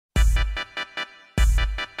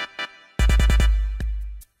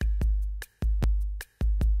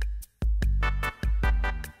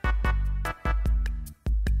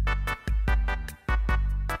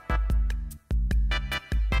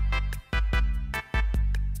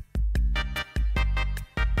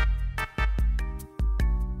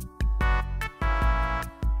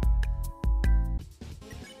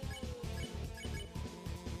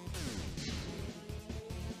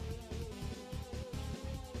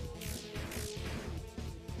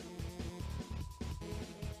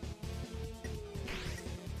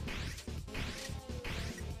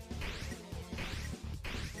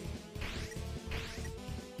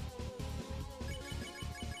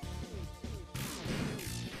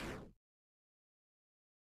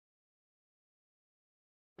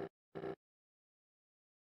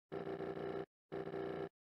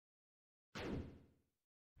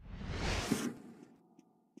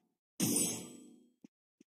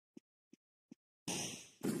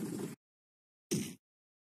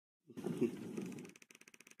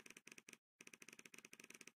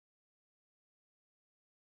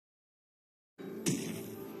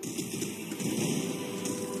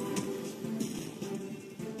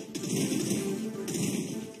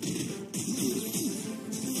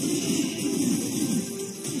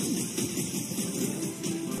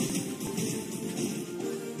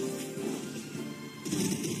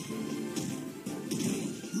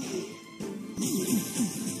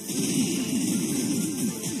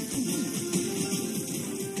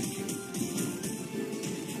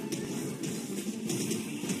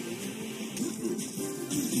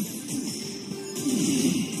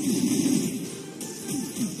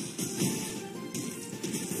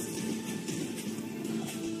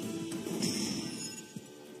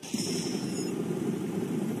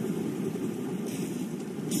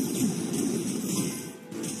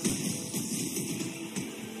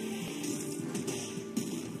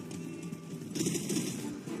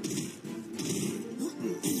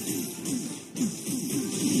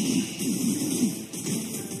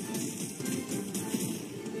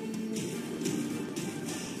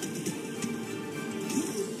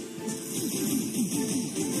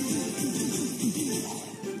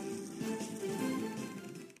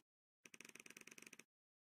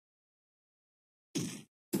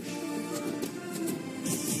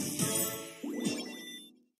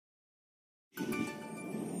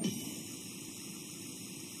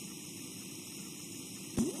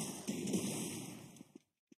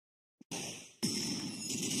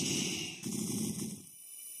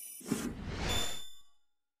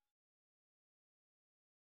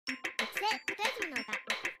夏休みの歌。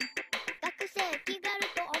学生気軽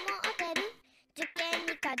と思ってる。受験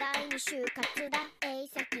に課題に就活だ。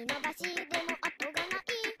先延ばしでも後がない。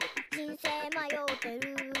人生迷って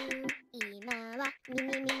る。今はミニ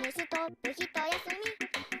ミニストップ一休み。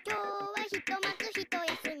今日はひとまず一休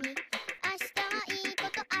み。明日はいいこ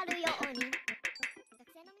とあるように。学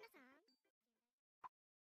生の皆さん。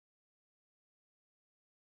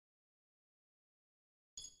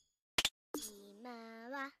今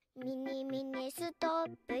はミニミニストッ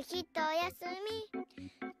プ一休み。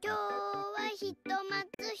今日はひとま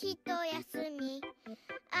ず一休み。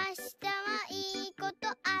明日はいいこと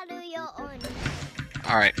あるように。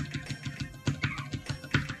Alright.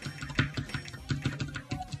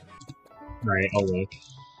 Alright, I'll look.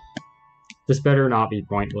 This better not be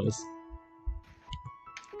pointless.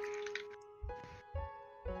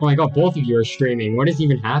 Oh my god, both of you are streaming. What is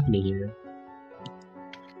even happening here?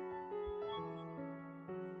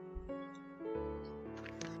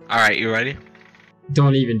 Alright, you ready?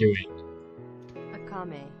 Don't even do it.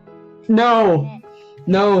 Akame. No!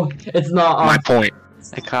 No, it's not My point.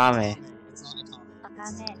 Akame.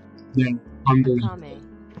 No, unbelievable.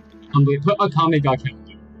 Akame. Put Akame got killed.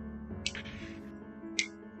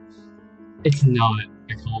 It's not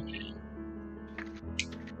Akame.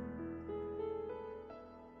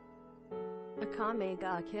 Akame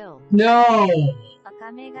got killed. No!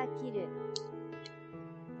 Akame ga kill.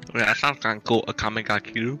 Yeah, that sounds kinda cool. Akame ga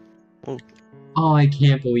kiru. Oh. Oh, I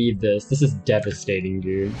can't believe this. This is devastating,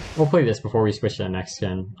 dude. We'll play this before we switch to the next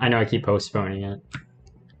skin. I know I keep postponing it.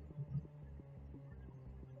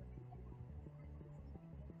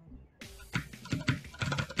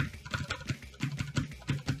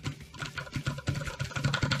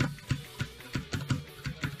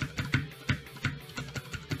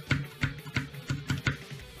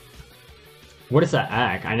 What is that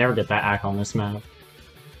ack? I never get that ack on this map.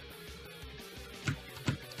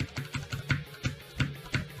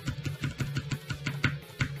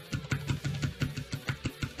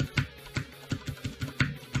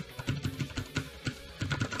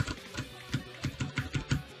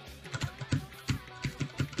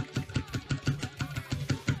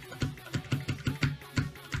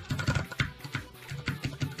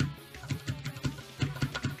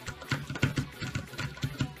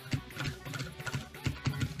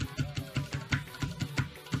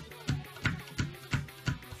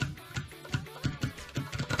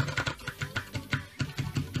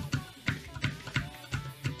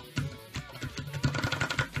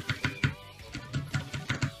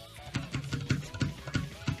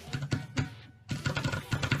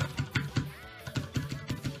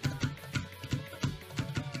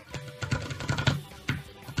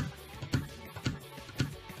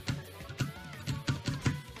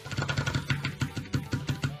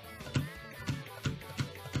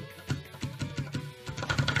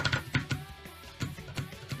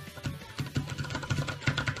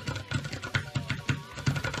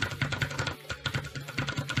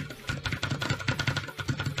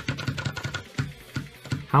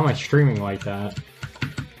 How am I streaming like that?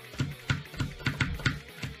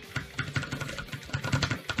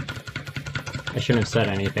 I shouldn't have said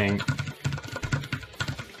anything.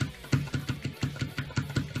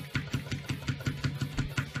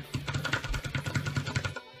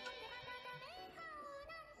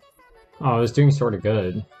 Oh, I was doing sort of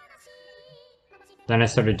good. Then I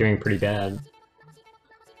started doing pretty bad.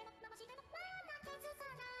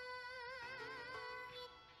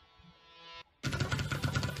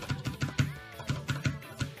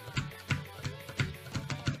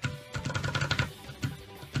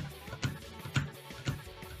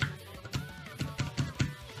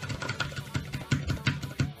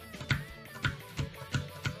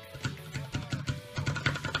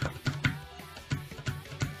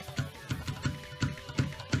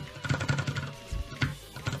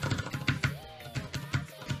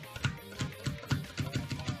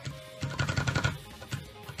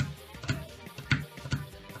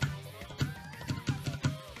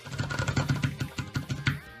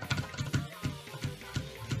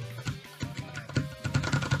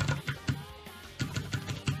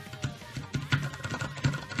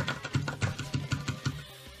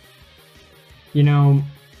 You know,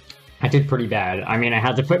 I did pretty bad. I mean, I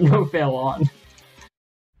had to put no fail on.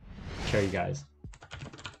 Show you guys.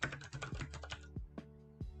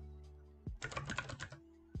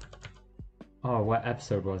 Oh, what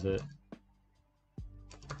episode was it?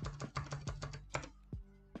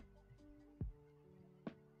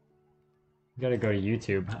 You gotta go to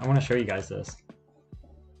YouTube. I want to show you guys this.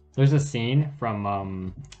 There's a scene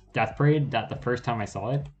from Death Parade that the first time I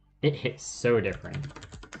saw it, it hit so different.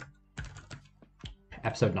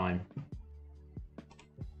 Episode 9.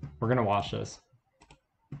 We're gonna watch this.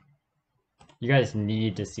 You guys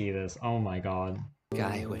need to see this. Oh my god.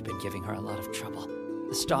 Guy who had been giving her a lot of trouble.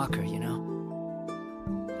 The stalker, you know?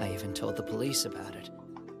 I even told the police about it.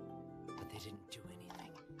 But they didn't do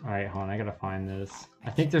anything. Alright, hold on, I gotta find this.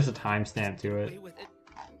 I think there's a timestamp to it. Away with it.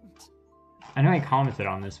 I know I commented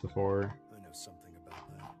on this before. I know something about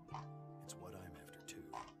that. It's what I'm after too.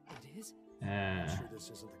 It is? Sure this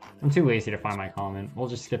isn't the kind of I'm too lazy to find my comment. We'll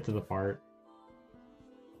just skip to the part.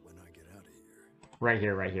 But when I get out of here. Right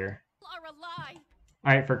here, right here. Are a lie.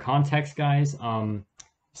 Alright, for context, guys,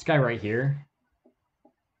 this guy right here,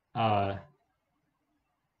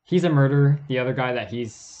 he's a murderer. The other guy that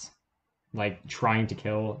he's, like, trying to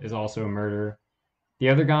kill is also a murderer. The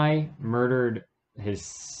other guy murdered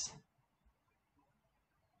his...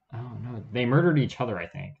 Oh, no. They murdered each other, I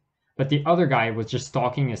think. But the other guy was just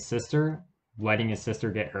stalking his sister, letting his sister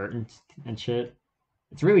get hurt and shit.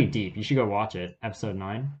 It's really deep. You should go watch it. Episode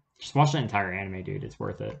 9. Just watch the entire anime, dude. It's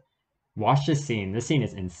worth it. Watch this scene. This scene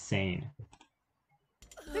is insane.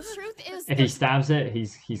 The truth is, If he stabs it,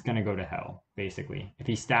 he's gonna go to hell, basically. If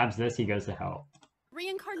he stabs this, he goes to hell.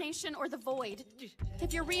 Reincarnation or the void.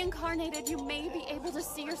 If you're reincarnated, you may be able to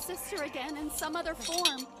see your sister again in some other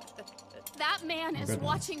form. That man is Goodness.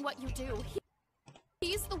 watching what you do.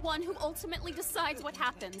 He's the one who ultimately decides what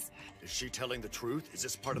happens. Is she telling the truth? Is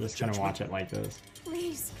this part I'm of just the gonna judgment? watch it like this.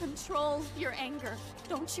 Please control your anger.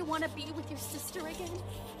 Don't you want to be with your sister again?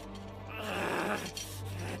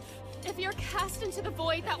 If you're cast into the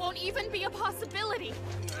void, that won't even be a possibility.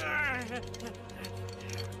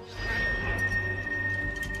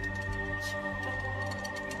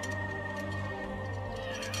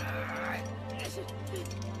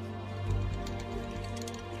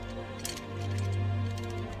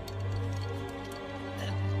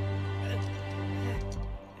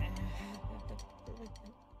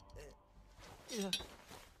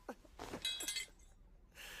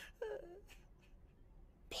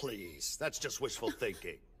 Please, that's just wishful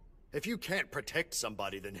thinking. If you can't protect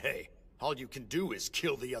somebody, then hey, all you can do is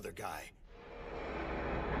kill the other guy.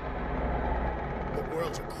 The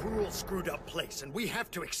world's a cruel, screwed up place, and we have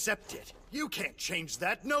to accept it. You can't change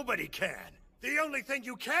that, nobody can. The only thing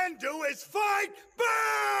you can do is fight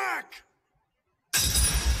back!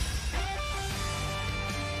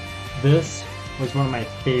 This was one of my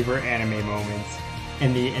favorite anime moments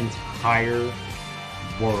in the entire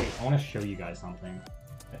world. I want to show you guys something.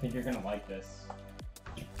 I think you're gonna like this.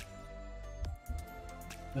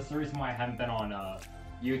 This is the reason why I haven't been on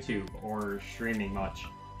YouTube or streaming much.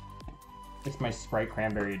 It's my Sprite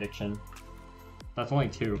Cranberry addiction. That's only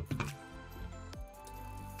 2.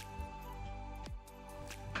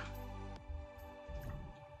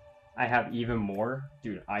 I have even more.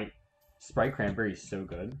 Dude, Sprite Cranberry is so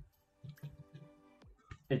good.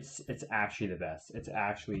 It's actually the best. It's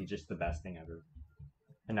actually just the best thing ever.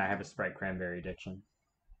 And I have a Sprite Cranberry addiction.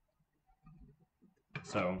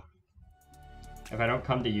 So, if I don't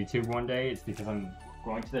come to YouTube one day, it's because I'm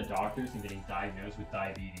going to the doctors and getting diagnosed with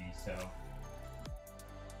diabetes, so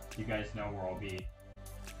you guys know where I'll be.